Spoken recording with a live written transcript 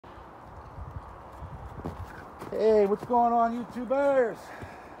Hey, what's going on, YouTubers?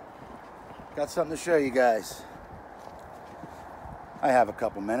 Got something to show you guys. I have a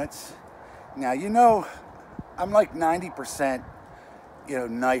couple minutes. Now, I'm like 90%,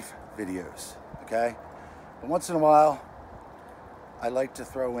 knife videos, okay? But once in a while, I like to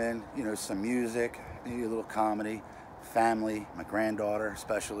throw in, some music, maybe a little comedy, family, my granddaughter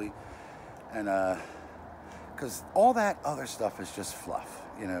especially, and because all that other stuff is just fluff,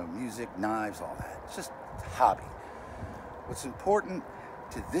 music, knives, all that. It's just hobby. What's important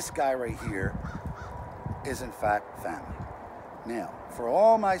to this guy right here is, in fact, family. Now, for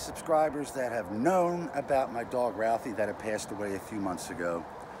all my subscribers that have known about my dog Ralphie that had passed away a few months ago,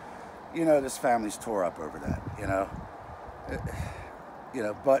 this family's tore up over that,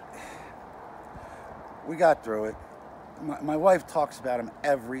 but we got through it. My wife talks about him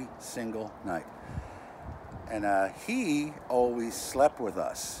every single night. And he always slept with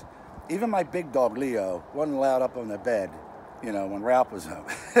us. Even my big dog, Leo, wasn't allowed up on the bed, when Ralph was home.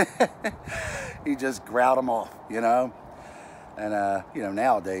 He just growled him off, And,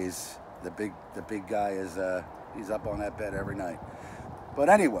 nowadays, the big guy is, he's up on that bed every night. But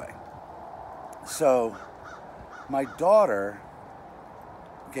anyway, so my daughter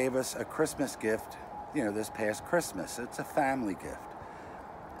gave us a Christmas gift, this past Christmas. It's a family gift.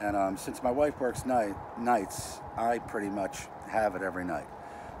 And since my wife works nights, I pretty much have it every night.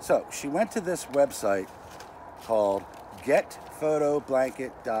 So she went to this website called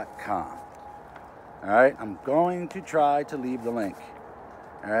getphotoblanket.com. All right, I'm going to try to leave the link.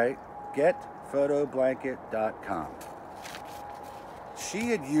 All right, getphotoblanket.com. She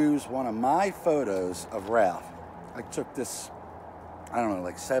had used one of my photos of Ralph. I took this, I don't know,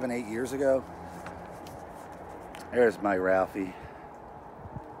 like 7-8 years ago. There's my Ralphie.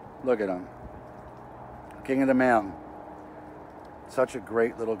 Look at him. King of the mountain. Such a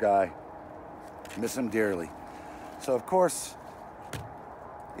great little guy. Miss him dearly. So, of course,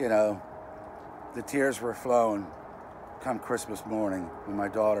 the tears were flowing come Christmas morning when my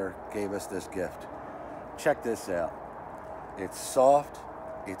daughter gave us this gift. Check this out. It's soft,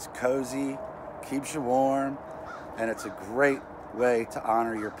 it's cozy, keeps you warm, and it's a great way to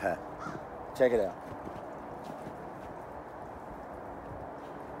honor your pet. Check it out.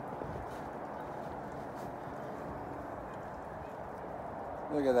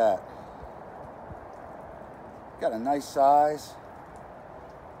 Look at that. Got a nice size.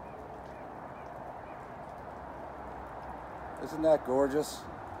 Isn't that gorgeous?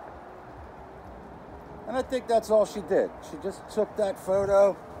 And I think that's all she did. She just took that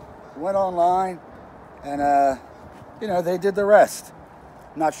photo, went online, and they did the rest.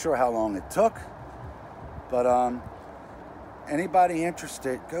 Not sure how long it took, but anybody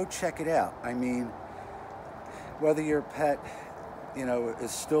interested, go check it out. I mean, whether your pet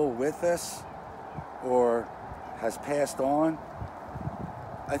is still with us or has passed on,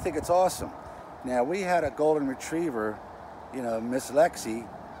 I think it's awesome. Now, we had a golden retriever, Miss Lexi,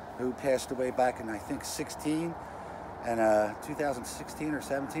 who passed away back in, I think, 2016 or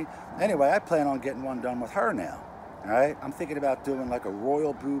 17. Anyway, I plan on getting one done with her now. All right, I'm thinking about doing like a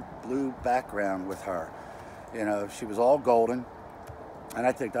royal blue background with her. She was all golden, and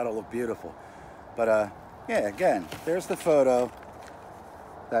I think that'll look beautiful. But yeah, again, there's the photo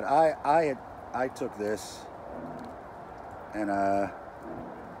that I took this, and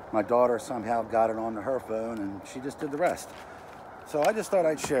my daughter somehow got it onto her phone, and she just did the rest. So I just thought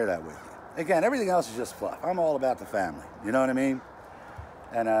I'd share that with you. Again, everything else is just fluff. I'm all about the family. You know what I mean?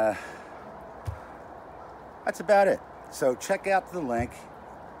 And that's about it. So check out the link,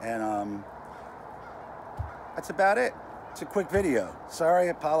 and that's about it. It's a quick video. Sorry,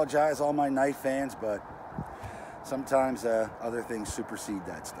 apologize all my knife fans, but sometimes other things supersede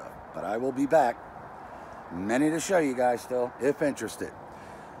that stuff. But I will be back. Many to show you guys still, if interested.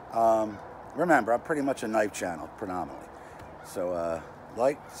 Remember, I'm pretty much a knife channel, predominantly. So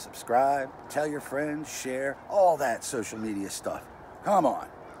like, subscribe, tell your friends, share, all that social media stuff. Come on.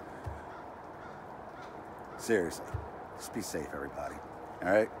 Seriously. Just be safe, everybody. All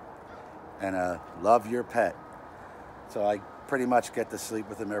right? And love your pet. So I pretty much get to sleep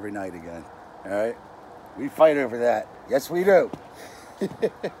with him every night again. All right? We fight over that. Yes, we do.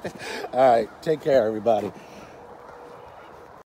 All right. Take care, everybody.